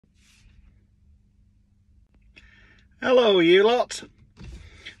Hello you lot,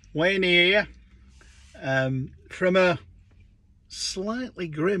 Wayne here, from a slightly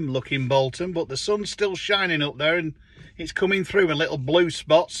grim looking Bolton, but the sun's still shining up there and it's coming through in little blue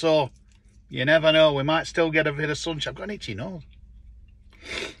spots, so you never know, we might still get a bit of sunshine. I've got an itchy nose.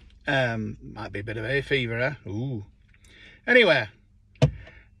 Might be a bit of hay fever, eh? Ooh. Anyway,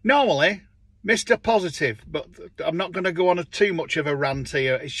 normally Mr. Positive, but I'm not going to go on too much of a rant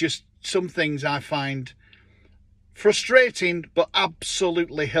here. It's just some things I find frustrating but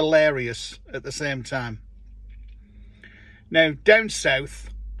absolutely hilarious at the same time. Now, down south,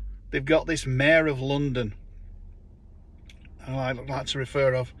 they've got this Mayor of London, who I like to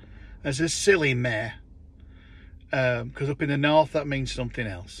refer of as a silly mayor, because up in the north that means something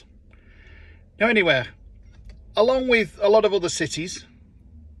else. Now anyway, along with a lot of other cities,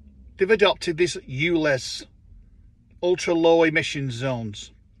 they've adopted this U.L.E.Z, ultra low emission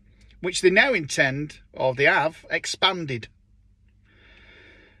zones, which they now intend, or they have, expanded.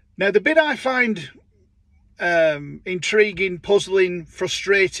 Now, the bit I find intriguing, puzzling,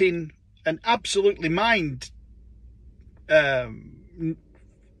 frustrating, and absolutely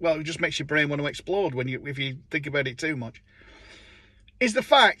well, it just makes your brain want to explode if you think about it too much, is the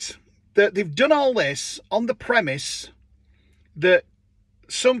fact that they've done all this on the premise that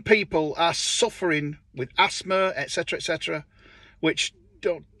some people are suffering with asthma, etc., which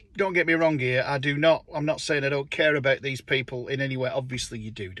don't get me wrong here. I'm not saying I don't care about these people in any way. Obviously you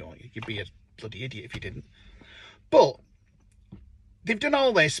do, don't you? You'd be a bloody idiot if you didn't. But they've done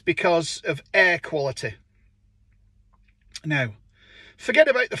all this because of air quality. Now, forget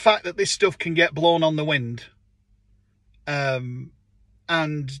about the fact that this stuff can get blown on the wind and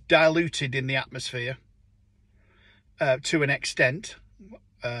diluted in the atmosphere to an extent.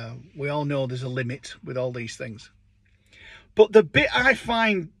 We all know there's a limit with all these things. But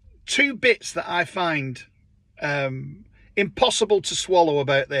two bits that I find impossible to swallow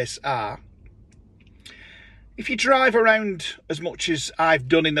about this are, if you drive around as much as I've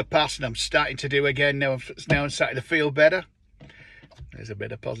done in the past, and I'm starting to do again now, I'm starting to feel better, there's a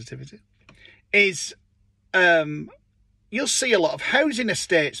bit of positivity, is you'll see a lot of housing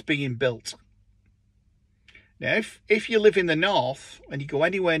estates being built. Now, if you live in the north and you go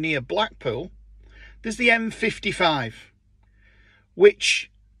anywhere near Blackpool, there's the M55,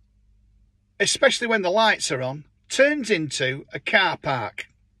 which, especially when the lights are on, turns into a car park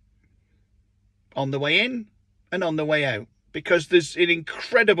on the way in and on the way out, because there's an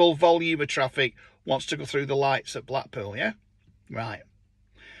incredible volume of traffic wants to go through the lights at Blackpool, yeah? Right.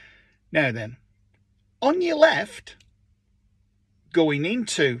 Now then, on your left, going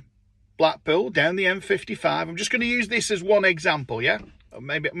into Blackpool, down the M55, I'm just going to use this as one example, yeah? Or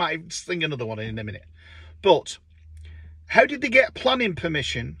maybe I might sling another one in a minute. But how did they get planning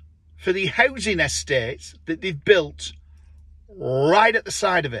permission for the housing estates that they've built right at the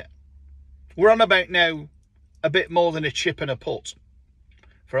side of it? We're on about now a bit more than a chip and a putt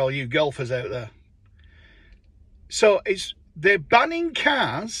for all you golfers out there. So they're banning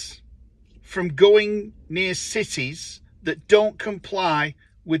cars from going near cities that don't comply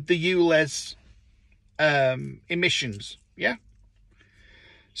with the U.L.E.Z emissions, yeah?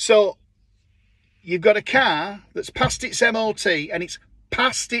 So you've got a car that's past its MOT and it's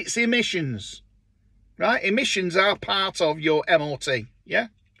past its emissions, right? Emissions are part of your MOT, yeah?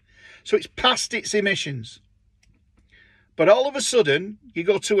 So it's past its emissions. But all of a sudden, you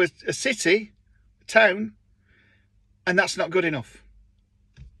go to a city, a town, and that's not good enough.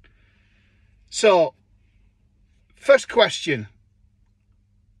 So, first question.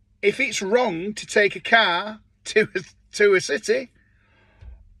 If it's wrong to take a car to a city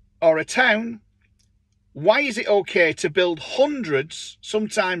or a town, why is it okay to build hundreds,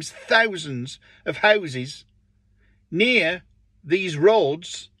 sometimes thousands of houses near these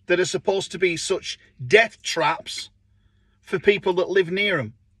roads that are supposed to be such death traps for people that live near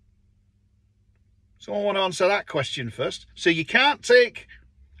them? So I want to answer that question first. So you can't take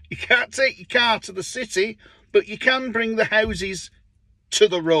your car to the city, but you can bring the houses to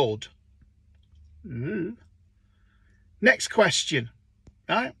the road. Next question,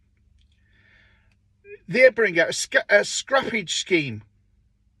 right? They bring out a scrappage scheme.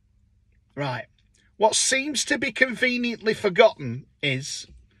 Right. What seems to be conveniently forgotten is,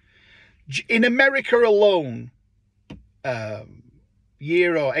 in America alone,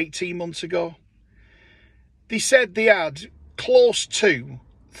 year or 18 months ago, they said they had close to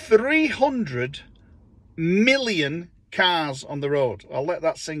 300 million cars on the road. I'll let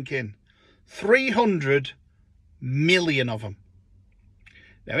that sink in. 300 million of them.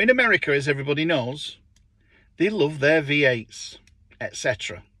 Now, in America, as everybody knows, they love their V8s,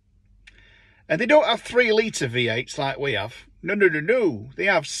 etc. And they don't have 3-litre V8s like we have. No, no, no, no. They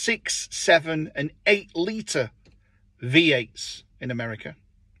have 6, 7 and 8-litre V8s in America.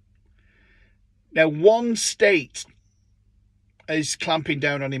 Now, one state is clamping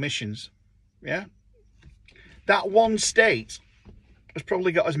down on emissions. Yeah? That one state has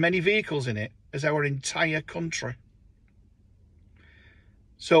probably got as many vehicles in it as our entire country.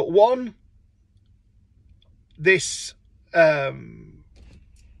 So, one, this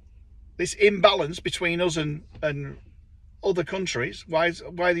imbalance between us and other countries. Why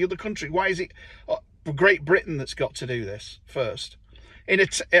the other country? Why is it Great Britain that's got to do this first? In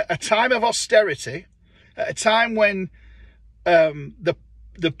a time of austerity, at a time when the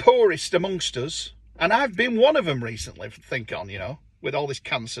poorest amongst us, and I've been one of them recently, think on, you know, with all this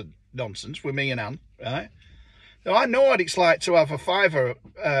cancer nonsense with me and Anne, right? Now, I know what it's like to have a fiver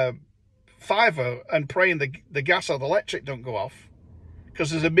and praying the gas or the electric don't go off,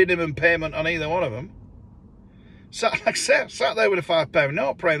 because there's a minimum payment on either one of them. Sat there with a £5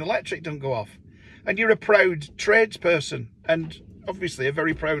 note praying the electric don't go off. And you're a proud tradesperson, and obviously a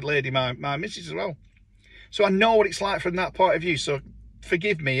very proud lady, my missus as well. So I know what it's like from that point of view. So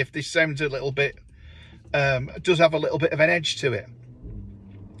forgive me if this sounds a little bit, does have a little bit of an edge to it.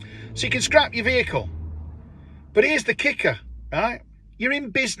 So you can scrap your vehicle. But here's the kicker, right? You're in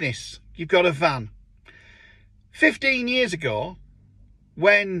business. You've got a van. 15 years ago,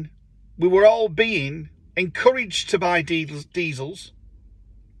 when we were all being encouraged to buy diesels,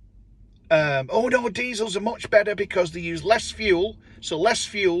 oh no, diesels are much better because they use less fuel. So less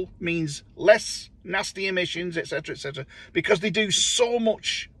fuel means less nasty emissions, etc., etc., because they do so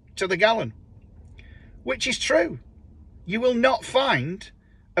much to the gallon. Which is true. You will not find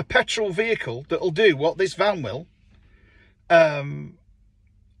a petrol vehicle that'll do what this van will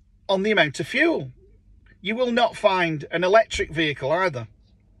on the amount of fuel. You will not find an electric vehicle either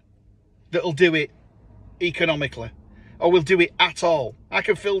that'll do it economically, or will do it at all. I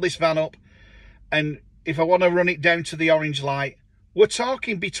can fill this van up, and if I want to run it down to the orange light, we're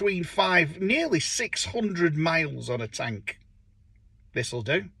talking between nearly 600 miles on a tank. This'll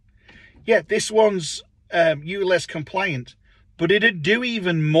do. Yeah, this one's U.L.E.Z compliant, but it'd do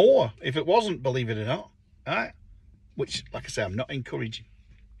even more if it wasn't, believe it or not. All right? Which, like I say, I'm not encouraging.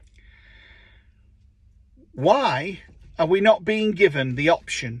 Why are we not being given the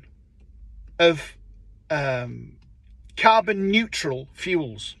option of carbon neutral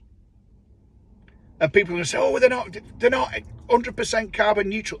fuels? And people are going to say, oh, they're not 100% carbon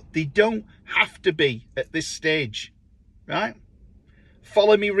neutral. They don't have to be at this stage, right?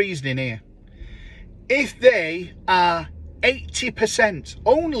 Follow me reasoning here. If they are 80%,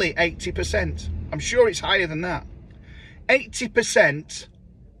 only 80%, I'm sure it's higher than that, 80%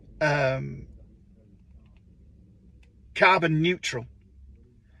 carbon neutral,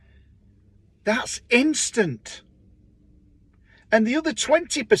 that's instant. And the other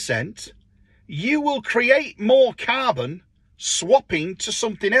 20%, you will create more carbon swapping to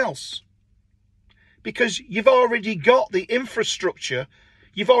something else, because you've already got the infrastructure,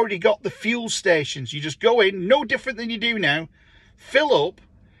 you've already got the fuel stations. You just go in, no different than you do now, fill up.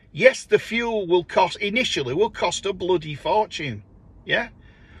 Yes, the fuel will initially cost a bloody fortune, yeah?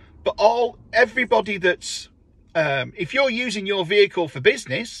 But everybody that's, if you're using your vehicle for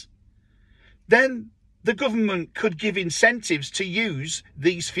business, then the government could give incentives to use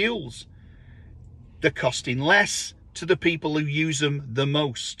these fuels. They're costing less to the people who use them the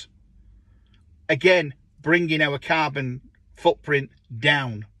most. Again, bringing our carbon footprint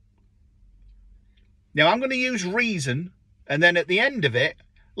down. Now, I'm going to use reason, and then at the end of it,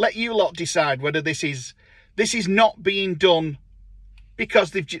 let you lot decide whether this is not being done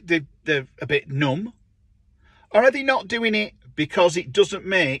because they're a bit numb, or are they not doing it because it doesn't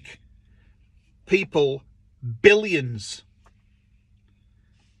make people billions.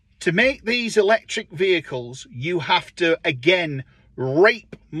 To make these electric vehicles, you have to, again,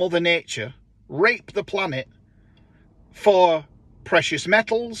 rape Mother Nature, rape the planet for precious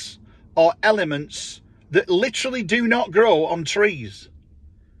metals or elements that literally do not grow on trees.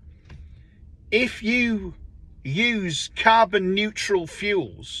 If you use carbon neutral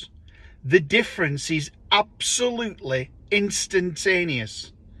fuels, the difference is absolutely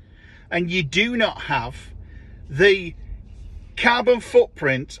instantaneous. And you do not have the carbon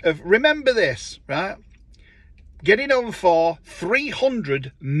footprint of, remember this, right? Getting on for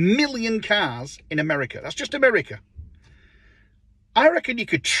 300 million cars in America. That's just America. I reckon you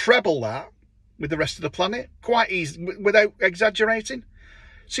could treble that with the rest of the planet quite easily, without exaggerating.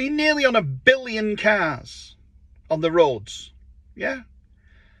 So you're nearly on 1 billion cars on the roads. Yeah.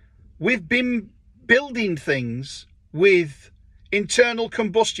 We've been building things with internal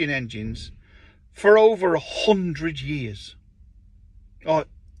combustion engines for over 100 years. Oh,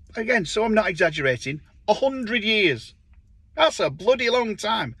 again, so I'm not exaggerating, 100 years. That's a bloody long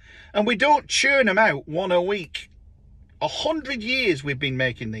time. And we don't churn them out one a week. 100 years we've been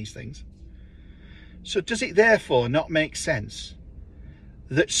making these things. So does it therefore not make sense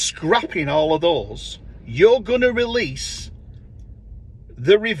that scrapping all of those, you're going to release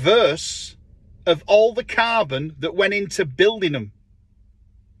the reverse of all the carbon that went into building them?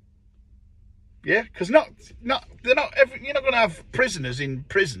 Yeah, because you're not going to have prisoners in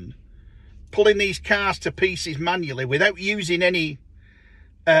prison pulling these cars to pieces manually without using any,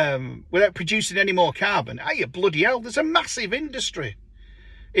 without producing any more carbon. Are you bloody hell? There's a massive industry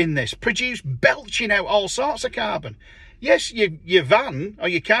in this, belching out all sorts of carbon. Yes, your van or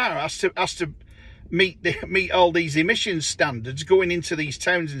your car has to meet all these emissions standards going into these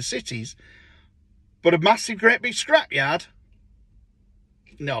towns and cities, but a massive, great big scrapyard,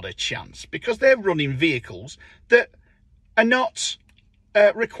 not a chance, because they're running vehicles that are not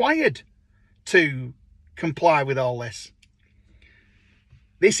required to comply with all this.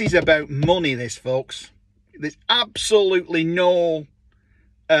 This is about money, this, folks. There's absolutely no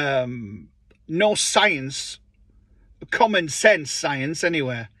science, common sense science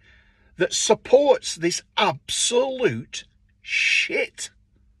anywhere, that supports this absolute shit.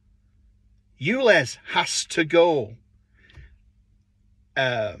 U.L.E.Z has to go.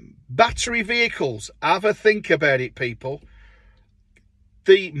 Battery vehicles, have a think about it, people.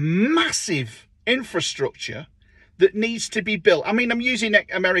 The massive infrastructure that needs to be built. I mean, I'm using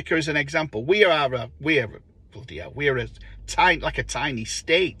America as an example. We're a tiny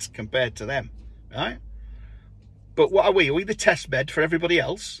state compared to them, right? But what are we? Are we the test bed for everybody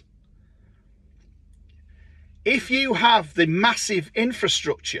else? If you have the massive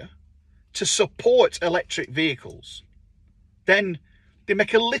infrastructure to support electric vehicles, then they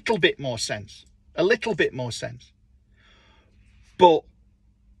make a little bit more sense. A little bit more sense. But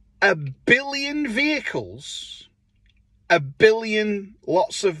 1 billion vehicles, 1 billion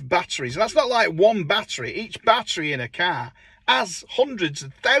lots of batteries. And that's not like one battery. Each battery in a car has hundreds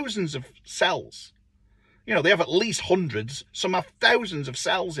and thousands of cells. You know, they have at least hundreds. Some have thousands of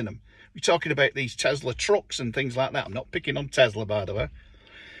cells in them. We're talking about these Tesla trucks and things like that. I'm not picking on Tesla, by the way.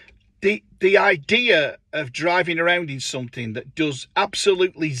 The idea of driving around in something that does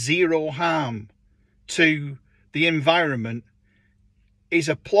absolutely zero harm to the environment is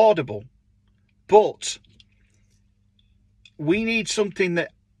applaudable. But we need something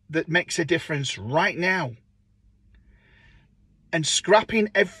that makes a difference right now. And scrapping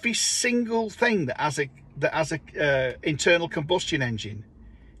every single thing that has a internal combustion engine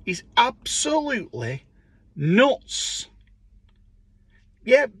is absolutely nuts.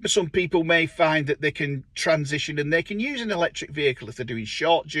 Yeah, some people may find that they can transition and they can use an electric vehicle if they're doing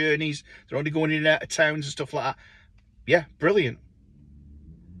short journeys, they're only going in and out of towns and stuff like that. Yeah, brilliant.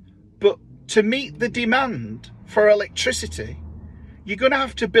 But to meet the demand for electricity, you're going to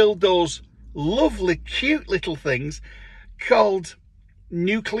have to build those lovely, cute little things called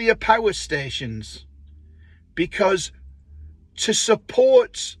nuclear power stations. Because to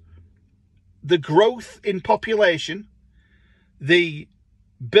support the growth in population, the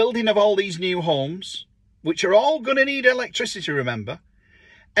building of all these new homes, which are all going to need electricity, remember,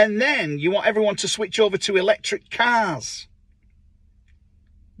 and then you want everyone to switch over to electric cars.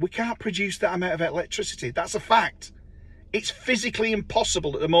 We can't produce that amount of electricity. That's a fact. It's physically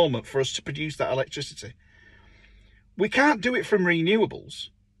impossible at the moment for us to produce that electricity. We can't do it from renewables.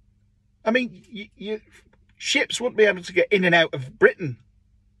 I mean, ships wouldn't be able to get in and out of Britain.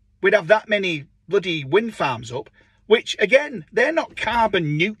 We'd have that many bloody wind farms up, which, again, they're not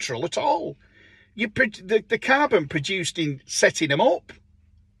carbon neutral at all. The carbon produced in setting them up.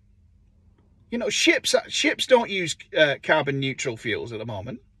 You know, ships don't use carbon neutral fuels at the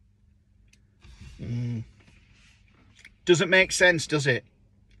moment. Doesn't make sense, does it?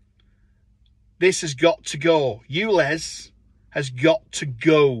 This has got to go. U.L.E.Z has got to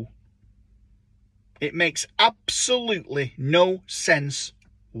go. It makes absolutely no sense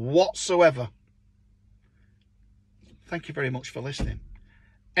whatsoever. Thank you very much for listening.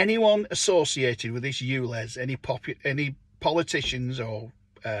 Anyone associated with this U.L.E.Z, any politicians or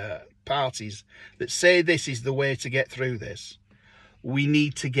parties that say this is the way to get through this, we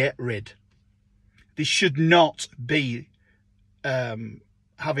need to get rid. This should not be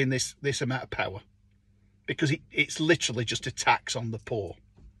having this amount of power, because it's literally just a tax on the poor.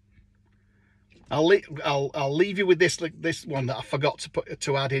 I'll leave you with this one that I forgot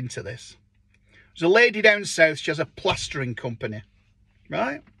to add into this. There's a lady down south. She has a plastering company,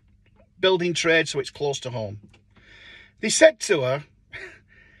 right? Building trade, so it's close to home. They said to her,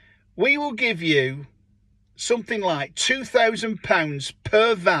 we will give you something like £2,000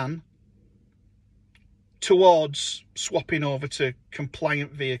 per van towards swapping over to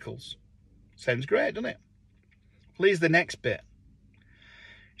compliant vehicles. Sounds great, doesn't it? Well, here's the next bit.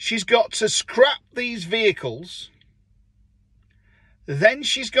 She's got to scrap these vehicles. Then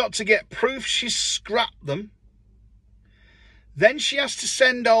she's got to get proof she's scrapped them. Then she has to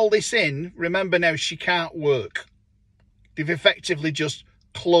send all this in. Remember now, she can't work. They've effectively just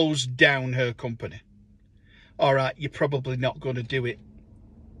closed down her company. All right, you're probably not going to do it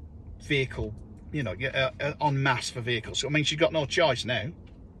vehicle, you know, en masse for vehicles. So, I mean, she's got no choice now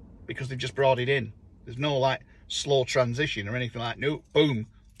because they've just brought it in. There's no, like, slow transition or anything like that. No, boom.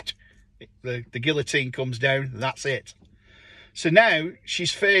 The guillotine comes down. That's it. So now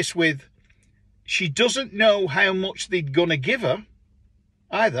she's faced with, she doesn't know how much they're going to give her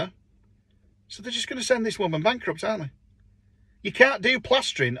either. So they're just going to send this woman bankrupt, aren't they? You can't do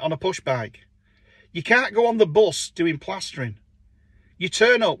plastering on a push bike. You can't go on the bus doing plastering. You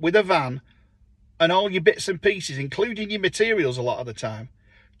turn up with a van and all your bits and pieces, including your materials a lot of the time,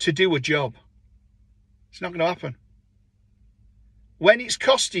 to do a job. It's not going to happen. When it's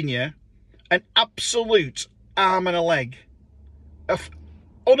costing you an absolute arm and a leg of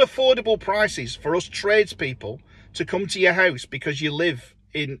unaffordable prices for us tradespeople to come to your house because you live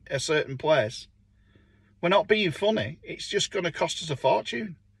in a certain place, we're not being funny. It's just going to cost us a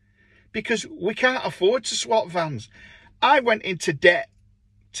fortune because we can't afford to swap vans. I went into debt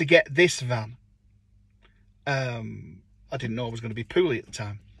to get this van. I didn't know I was going to be poorly at the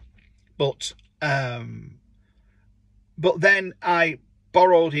time, but then I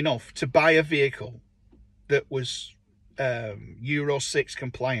borrowed enough to buy a vehicle that was U.L.E.Z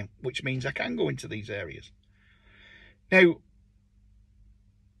compliant, which means I can go into these areas. Now,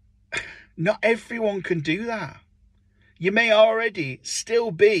 not everyone can do that. You may already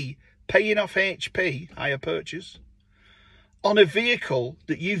still be paying off HP, hire purchase, on a vehicle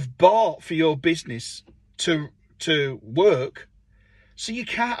that you've bought for your business to work, so you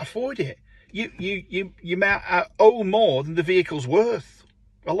can't afford it. You might owe more than the vehicle's worth.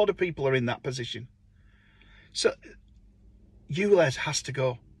 A lot of people are in that position. So U.L.E.Z has to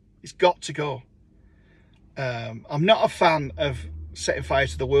go. It's got to go. I'm not a fan of setting fire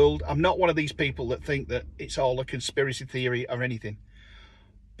to the world. I'm not one of these people that think that it's all a conspiracy theory or anything.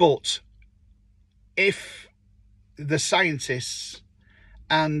 But if the scientists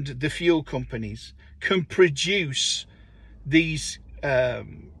and the fuel companies can produce these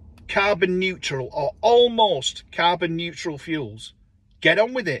carbon neutral or almost carbon neutral fuels, get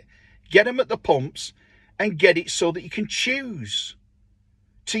on with it. Get them at the pumps and get it so that you can choose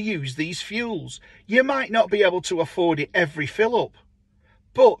to use these fuels. You might not be able to afford it every fill up,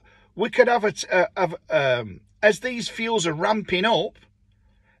 but we could have as these fuels are ramping up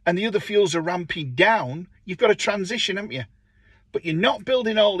and the other fuels are ramping down, you've got a transition, haven't you? But you're not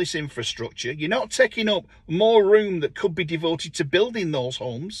building all this infrastructure. You're not taking up more room that could be devoted to building those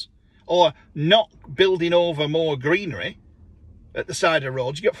homes, or not building over more greenery at the side of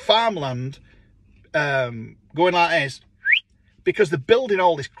roads. You've got farmland going like this because they're building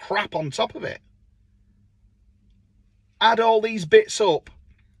all this crap on top of it. Add all these bits up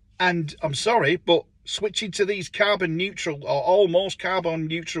and I'm sorry, but switching to these carbon neutral or almost carbon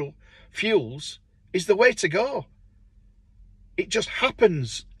neutral fuels is the way to go. It just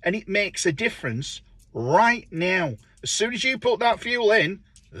happens and it makes a difference right now. As soon as you put that fuel in,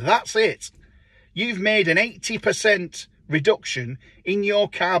 that's it. You've made an 80% reduction in your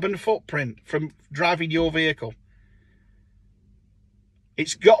carbon footprint from driving your vehicle.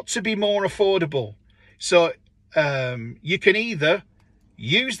 It's got to be more affordable. So you can either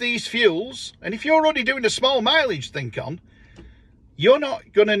use these fuels, and if you're already doing a small mileage think on, you're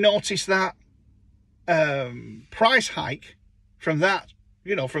not going to notice that price hike from that,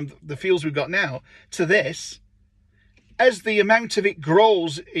 you know, from the fuels we've got now to this. As the amount of it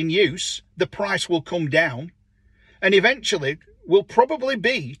grows in use, the price will come down and eventually will probably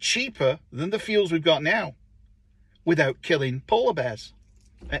be cheaper than the fuels we've got now without killing polar bears,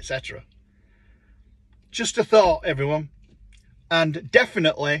 etc. Just a thought, everyone. And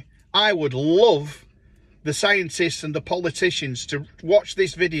definitely, I would love the scientists and the politicians to watch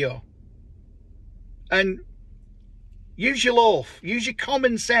this video and use your loaf, use your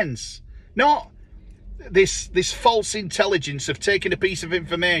common sense, not this false intelligence of taking a piece of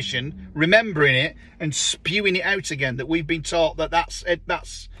information, remembering it and spewing it out again, that we've been taught that that's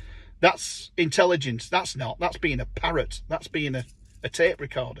intelligence. That's not. That's being a parrot. That's being a tape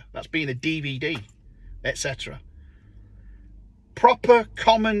recorder. That's being a DVD, etc. Proper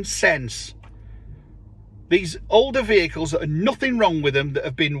common sense. These older vehicles that are nothing wrong with them, that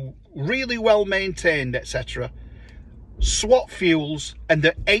have been really well maintained, etc., swap fuels, and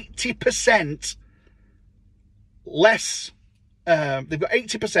they're 80% less, they've got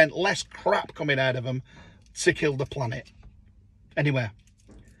 80% less crap coming out of them to kill the planet. Anyway,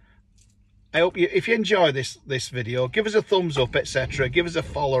 I hope you, if you enjoy this video, give us a thumbs up, etc. Give us a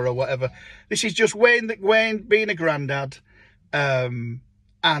follow or whatever. This is just Wayne being a granddad, and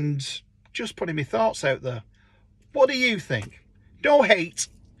just putting my thoughts out there. What do you think? Don't hate.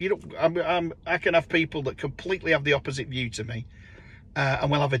 You know, I can have people that completely have the opposite view to me, and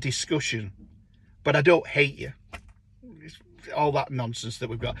we'll have a discussion. But I don't hate you. It's all that nonsense that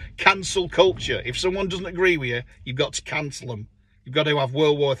we've got. Cancel culture. If someone doesn't agree with you, you've got to cancel them. You've got to have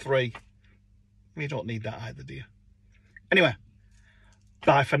World War III. You don't need that either, do you? Anyway,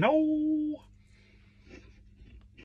 bye for now.